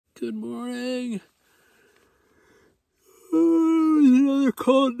Good morning. Oh, it's another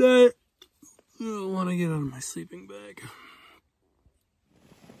cold night. I don't want to get out of my sleeping bag.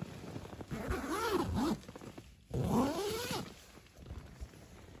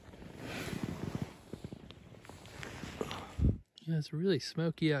 Yeah, it's really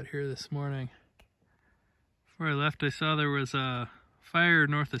smoky out here this morning. Before I left, I saw there was a fire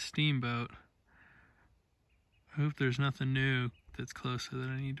north of Steamboat. I hope there's nothing new that's closer that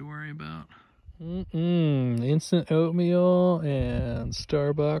I need to worry about. Instant oatmeal and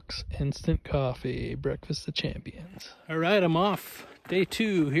Starbucks instant coffee. Breakfast of champions. All right, I'm off. Day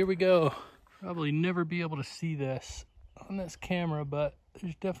 2, here we go. Probably never be able to see this on this camera, but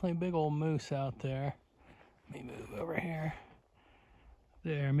there's definitely a big old moose out there. Let me move over here.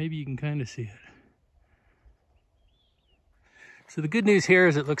 There, maybe you can kind of see it. So the good news here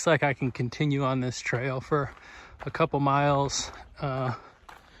is it looks like I can continue on this trail for a couple miles. So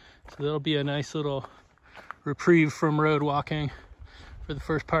that'll be a nice little reprieve from road walking for the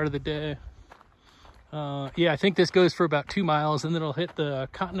first part of the day. Yeah, I think this goes for about 2 miles, and then it'll hit the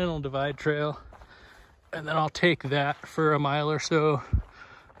Continental Divide Trail. And then I'll take that for a mile or so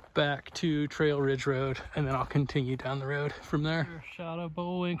back to Trail Ridge Road, and then I'll continue down the road from there. Shot of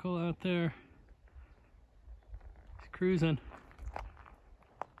Bullwinkle out there. He's cruising.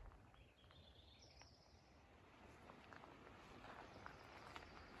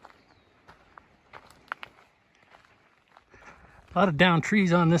 A lot of down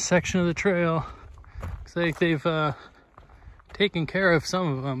trees on this section of the trail. Looks like they've taken care of some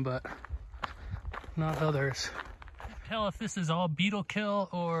of them, but not others. Can't tell if this is all beetle kill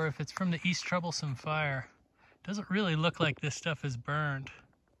or if it's from the East Troublesome fire. Doesn't really look like this stuff is burned.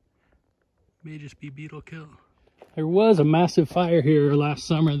 May just be beetle kill. There was a massive fire here last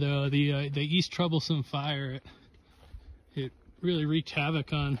summer though, the East Troublesome fire. It really wreaked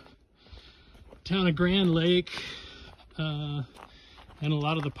havoc on the town of Grand Lake. And a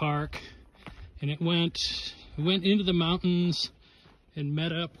lot of the park, and it went into the mountains and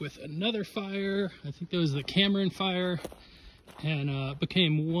met up with another fire. I think that was the Cameron fire, and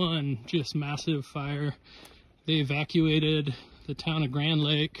became one just massive fire. They evacuated the town of Grand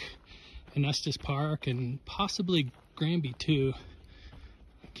Lake and Estes Park and possibly Granby too.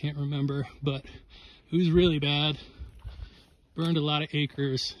 I can't remember, but it was really bad. Burned a lot of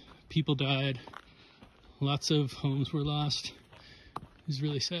acres, people died. Lots of homes were lost. It was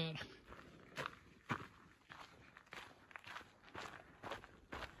really sad.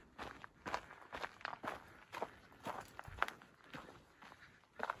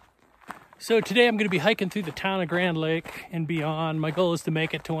 So today I'm going to be hiking through the town of Grand Lake and beyond. My goal is to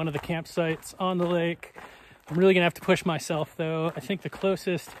make it to one of the campsites on the lake. I'm really going to have to push myself though. I think the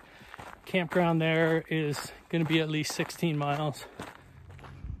closest campground there is going to be at least 16 miles.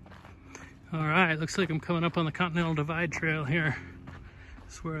 All right, looks like I'm coming up on the Continental Divide Trail here.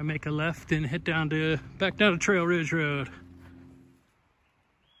 This is where I make a left and head back down to Trail Ridge Road.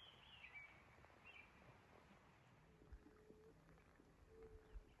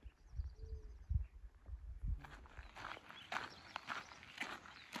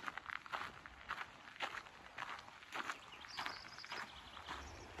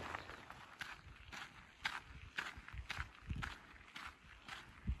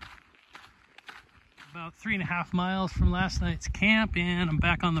 About 3.5 miles from last night's camp, and I'm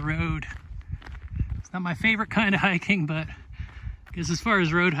back on the road. It's not my favorite kind of hiking, but I guess as far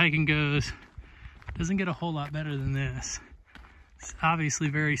as road hiking goes, it doesn't get a whole lot better than this. It's obviously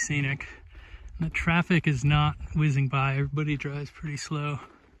very scenic, and the traffic is not whizzing by. Everybody drives pretty slow.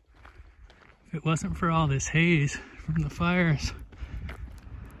 If it wasn't for all this haze from the fires,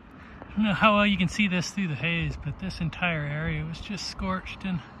 I don't know how well you can see this through the haze, but this entire area was just scorched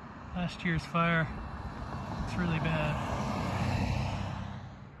in last year's fire. It's really bad.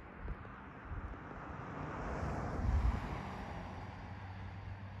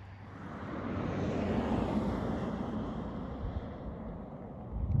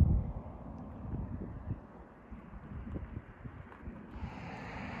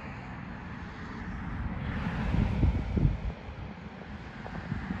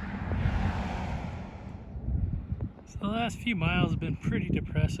 So the last few miles have been pretty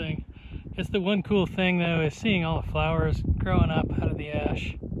depressing. I guess the one cool thing though is seeing all the flowers growing up out of the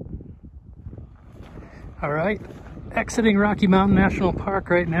ash. All right, exiting Rocky Mountain National Park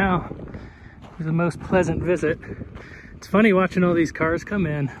right now. It was the most pleasant visit. It's funny watching all these cars come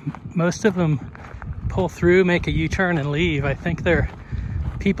in. Most of them pull through, make a U-turn and leave. I think they're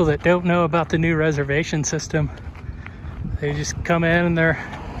people that don't know about the new reservation system. They just come in and they're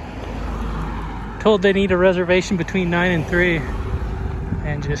told they need a reservation between 9 and 3.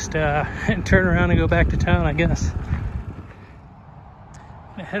 and just and turn around and go back to town, I guess.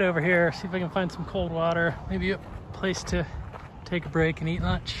 I'm gonna head over here, see if I can find some cold water, maybe a place to take a break and eat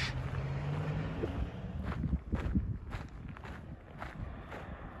lunch.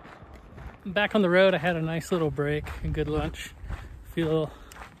 Back on the road, I had a nice little break, a good lunch. Feel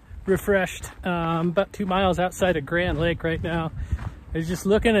refreshed. About 2 miles outside of Grand Lake right now. I was just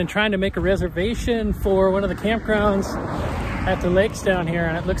looking and trying to make a reservation for one of the campgrounds at the lakes down here,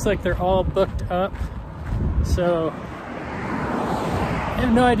 and it looks like they're all booked up. So I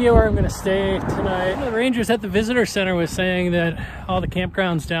have no idea where I'm gonna stay tonight. One of the rangers at the visitor center was saying that all the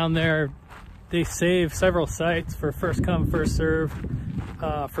campgrounds down there, they save several sites for first come, first serve,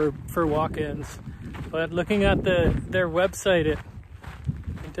 for walk-ins. But looking at their website, it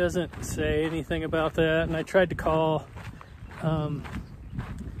doesn't say anything about that. And I tried to call, and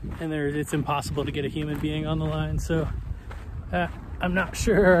it's impossible to get a human being on the line. So I'm not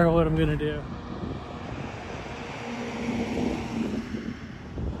sure what I'm gonna do.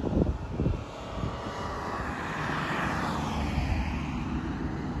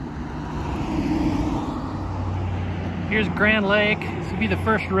 Here's Grand Lake. This would be the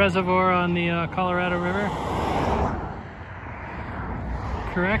first reservoir on the Colorado River.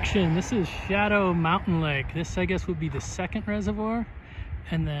 Correction, this is Shadow Mountain Lake. This, I guess, would be the second reservoir.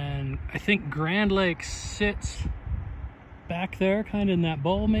 And then I think Grand Lake sits back there, kind of in that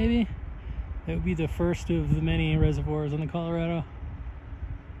bowl maybe. That would be the first of the many reservoirs on the Colorado.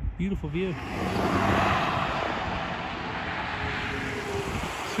 Beautiful view.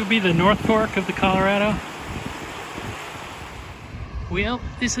 This would be the North Fork of the Colorado. Well,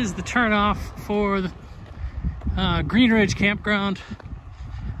 this is the turnoff for the Green Ridge Campground.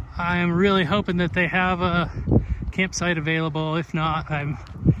 I'm really hoping that they have a campsite available. If not, I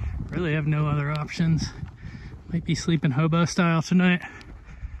really have no other options. Might be sleeping hobo style tonight.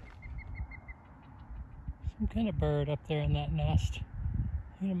 Some kind of bird up there in that nest.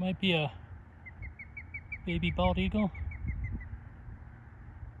 I think it might be a baby bald eagle.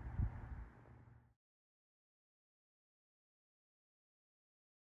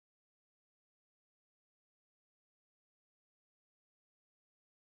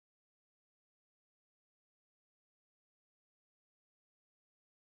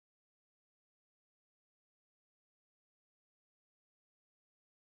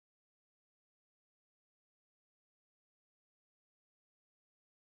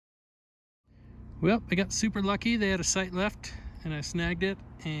 Well, I got super lucky. They had a site left and I snagged it,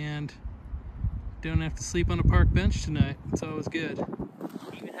 and don't have to sleep on a park bench tonight. It's always good.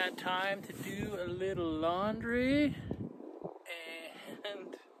 Even had time to do a little laundry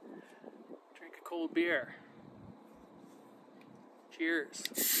and drink a cold beer. Cheers.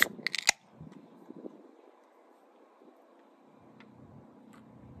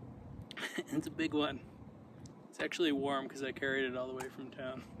 It's a big one. It's actually warm because I carried it all the way from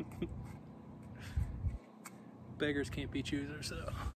town. Beggars can't be choosers, so.